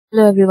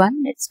Hello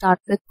everyone, let's start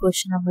with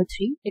question number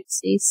 3. It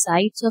says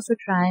sides of a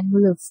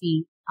triangular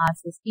field are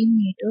 15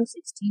 meter,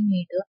 16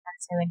 meter and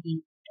 17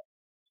 meter.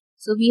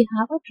 So we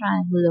have a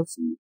triangular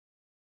field.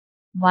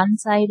 One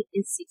side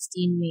is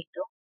 16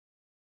 meter,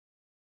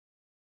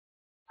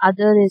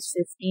 other is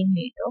 15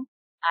 meter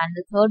and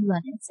the third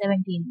one is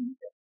 17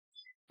 meter.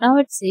 Now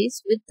it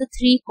says with the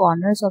three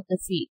corners of the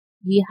field,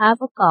 we have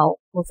a cow,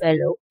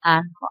 buffalo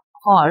and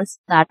horse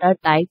that are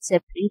tied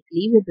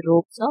separately with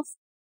ropes of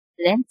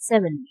length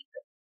 7 meter.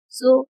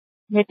 So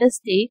let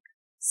us take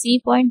C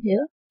point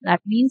here.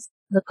 That means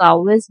the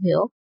cow is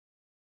here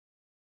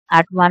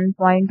at one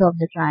point of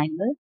the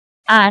triangle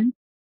and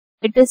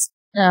it is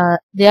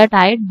they are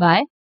tied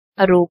by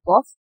a rope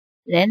of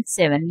length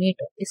 7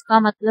 meter. इसका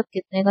मतलब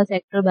कितने का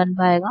sector बन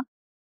पाएगा?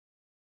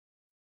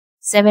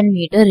 7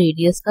 metre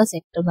radius का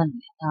sector बन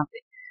गया यहाँ पे।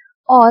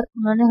 और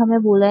उन्होंने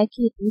हमें बोला है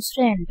कि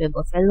दूसरे एंड पे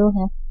बफेलो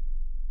है,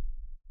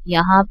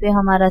 यहाँ पे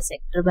हमारा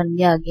सेक्टर बन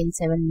गया अगेन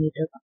 7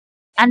 मीटर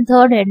का एंड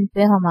थर्ड एंड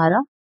पे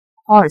हमारा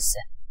हॉर्स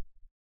है।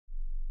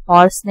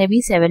 हॉर्स ने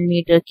भी 7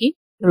 मीटर की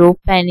रोप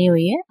पहनी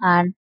हुई है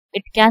and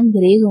it can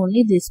graze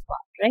only this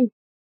part, right.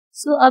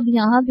 सो अब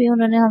यहाँ पे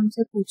उन्होंने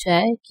हमसे पूछा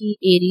है कि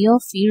एरिया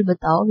ऑफ फील्ड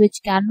बताओ which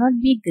can not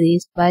be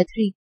grazed bye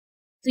 3।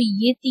 तो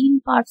ये 3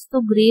 पार्ट्स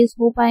तो ग्रेज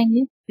हो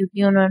पाएंगे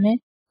क्योंकि उन्होंने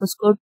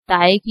उसको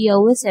टाई किया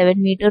हुआ 7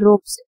 मीटर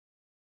रोप से।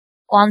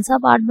 कौन सा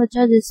पार्ट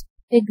बचा जिस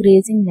पे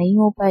ग्रेजिंग नहीं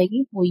हो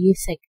पाएगी? वो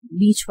ये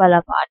बीच वाला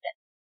पार्ट है।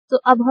 तो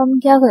अब हम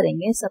क्या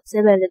करेंगे,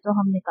 सबसे पहले तो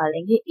हम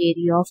निकालेंगे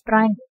area of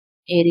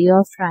triangle. Area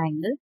of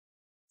triangle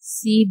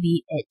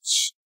CBH.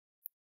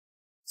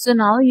 So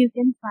now you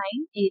can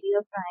find area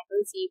of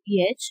triangle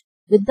CBH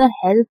with the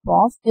help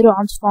of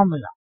Heron's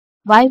formula.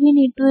 Why we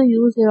need to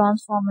use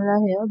Heron's formula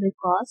here?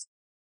 Because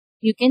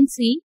you can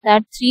see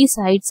that 3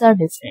 sides are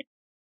different.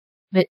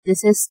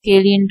 This is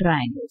scalene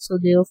triangle.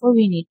 So therefore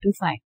we need to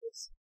find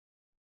this.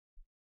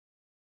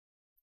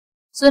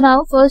 So now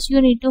first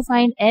you need to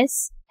find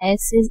S.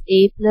 S is A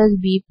plus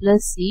B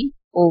plus C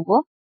over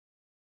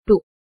 2.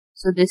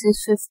 So this is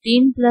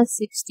 15 plus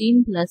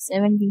 16 plus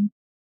 17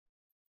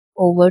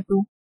 over 2.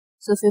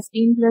 So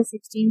 15 plus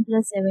 16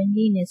 plus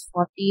 17 is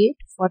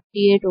 48.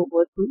 48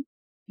 over 2.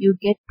 You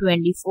get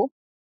 24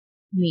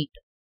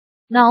 meter.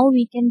 Now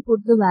we can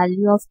put the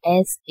value of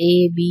S, A,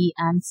 B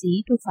and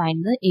C to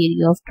find the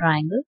area of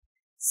triangle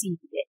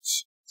CBH.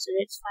 So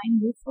let's find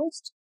this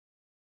first.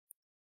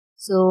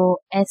 So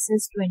S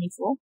is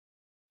 24.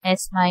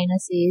 S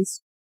minus A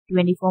is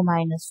 24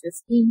 minus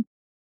 15.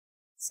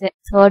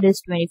 Third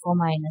is 24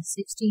 minus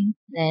 16.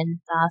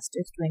 Then last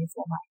is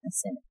 24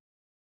 minus 7.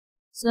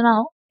 So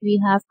now we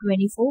have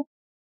 24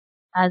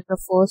 as the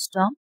first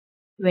term.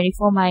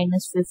 24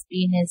 minus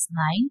 15 is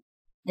 9.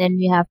 Then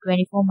we have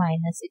 24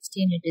 minus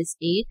 16, it is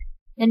 8.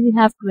 Then we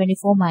have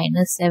 24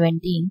 minus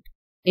 17,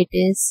 it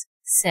is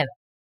 7.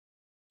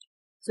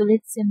 So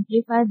let's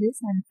simplify this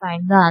and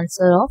find the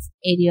answer of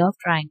area of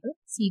triangle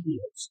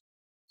CBH.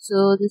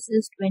 So this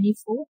is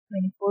 24.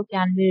 24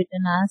 can be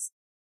written as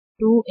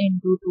 2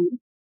 into 2.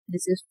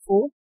 This is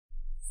 4.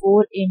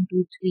 4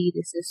 into 3.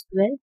 This is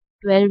 12.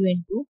 12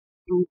 into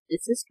 2.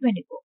 This is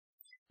 24.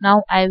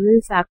 Now I will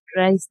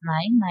factorize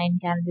 9. 9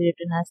 can be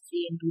written as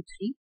 3 into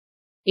 3.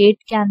 8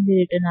 can be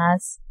written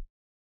as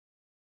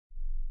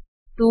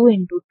 2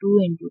 into 2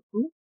 into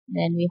 2.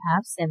 Then we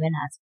have 7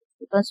 as well.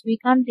 Because we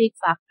can't take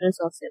factors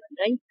of 7,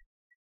 right?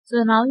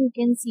 So now you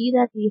can see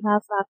that we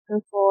have factor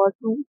for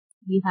 2.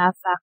 We have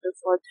factor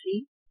for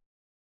 3.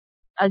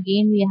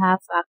 Again we have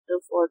factor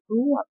for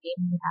 2.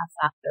 Again we have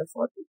factor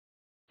for 2.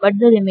 But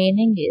the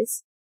remaining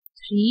is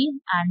 3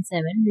 and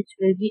 7, which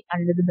will be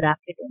under the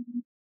bracket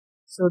only.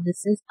 So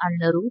this is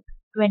under root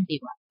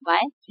 21. Why?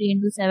 3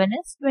 into 7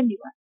 is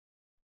 21.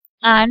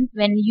 And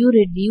when you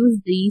reduce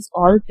these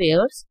all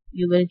pairs,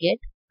 you will get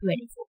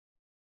 24.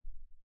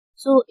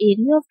 So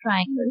area of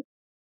triangle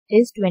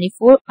is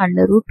 24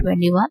 under root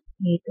 21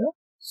 meter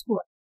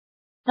square.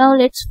 Now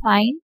let's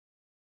find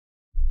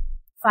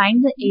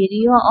the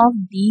area of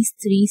these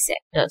 3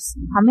 sectors.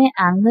 हमें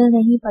angle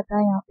नहीं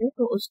पता यहाँ पे,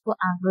 तो उसको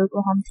angle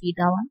को हम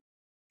θ1,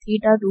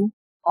 θ2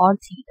 और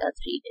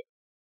θ3 दे.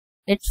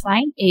 Let's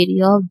find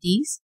area of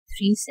these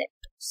 3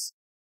 sectors.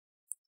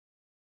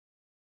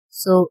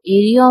 So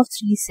area of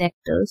 3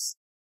 sectors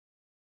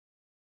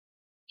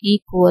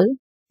equal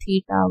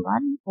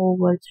θ1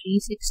 over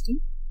 360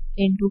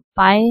 into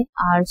pi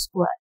r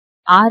square.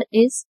 R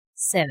is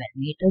 7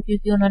 meter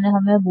क्योंकि उन्होंने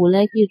हमें बोला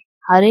है कि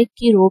हर एक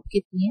की रोप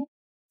कितनी है?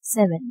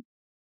 7.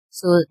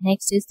 So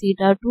next is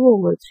θ2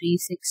 over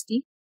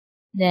 360.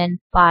 Then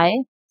pi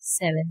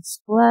 7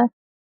 square.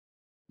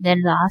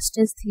 Then last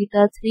is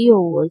θ3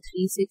 over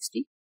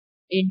 360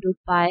 into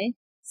pi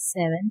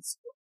 7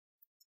 square.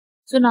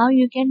 So now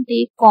you can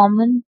take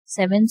common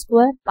 7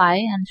 square, pi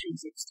and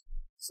 360.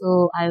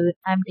 So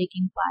I'm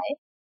taking pi,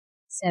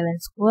 7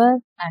 square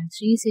and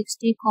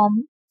 360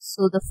 common.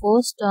 So the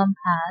first term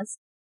has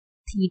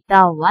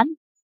θ1,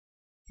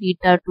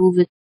 θ2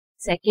 with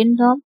second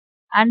term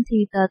and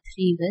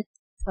θ3 with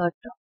third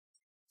term.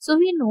 So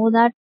we know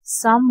that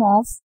sum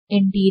of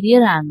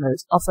interior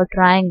angles of a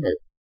triangle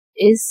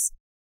is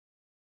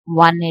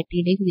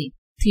 180 degree.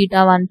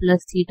 Theta 1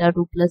 plus theta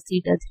 2 plus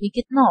theta 3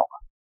 कितना होगा?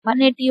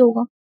 180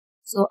 होगा.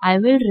 So I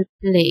will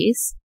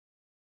replace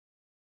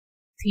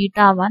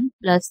theta 1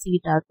 plus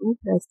theta 2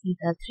 plus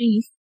theta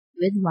 3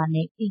 with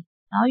 180.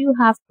 Now you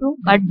have to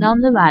cut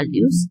down the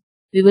values.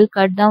 We will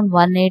cut down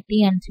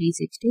 180 and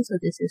 360. So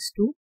this is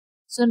 2.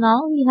 So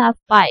now we have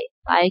pi.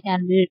 Pi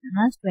can be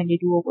written as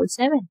 22 over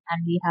 7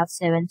 and we have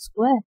 7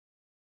 square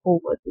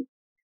over 2.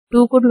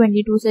 2 को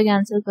 22 से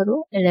cancel करो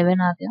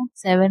 11 आ गया.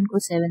 7 को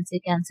 7 से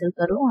cancel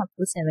करो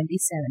आपको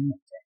 77 मिल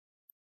जाए.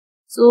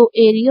 So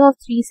area of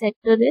 3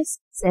 sector is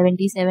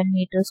 77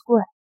 meter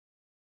square.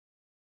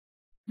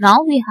 Now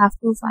we have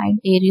to find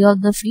area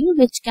of the field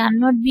which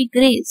cannot be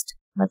grazed.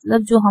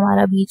 मतलब जो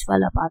हमारा बीच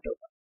वाला पार्ट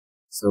होगा.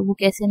 So वो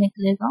कैसे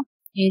निकलेगा?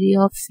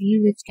 Area of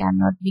field which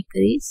cannot be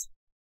grazed.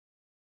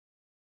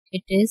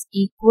 It is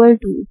equal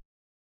to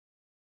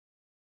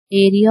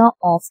area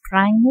of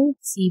triangle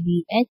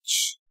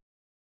CBH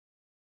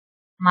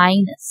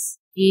minus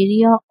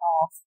area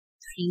of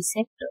 3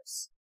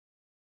 sectors.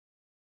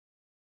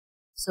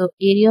 So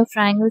area of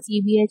triangle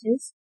CBH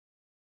is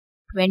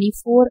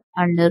 24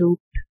 under root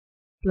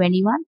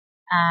 21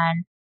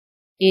 and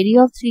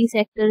area of 3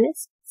 sector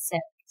is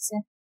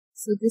 77.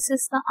 So this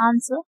is the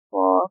answer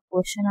for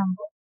question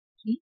number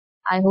 3.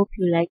 I hope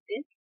you liked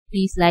it.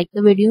 Please like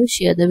the video,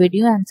 share the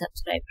video and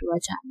subscribe to our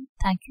channel.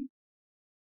 Thank you.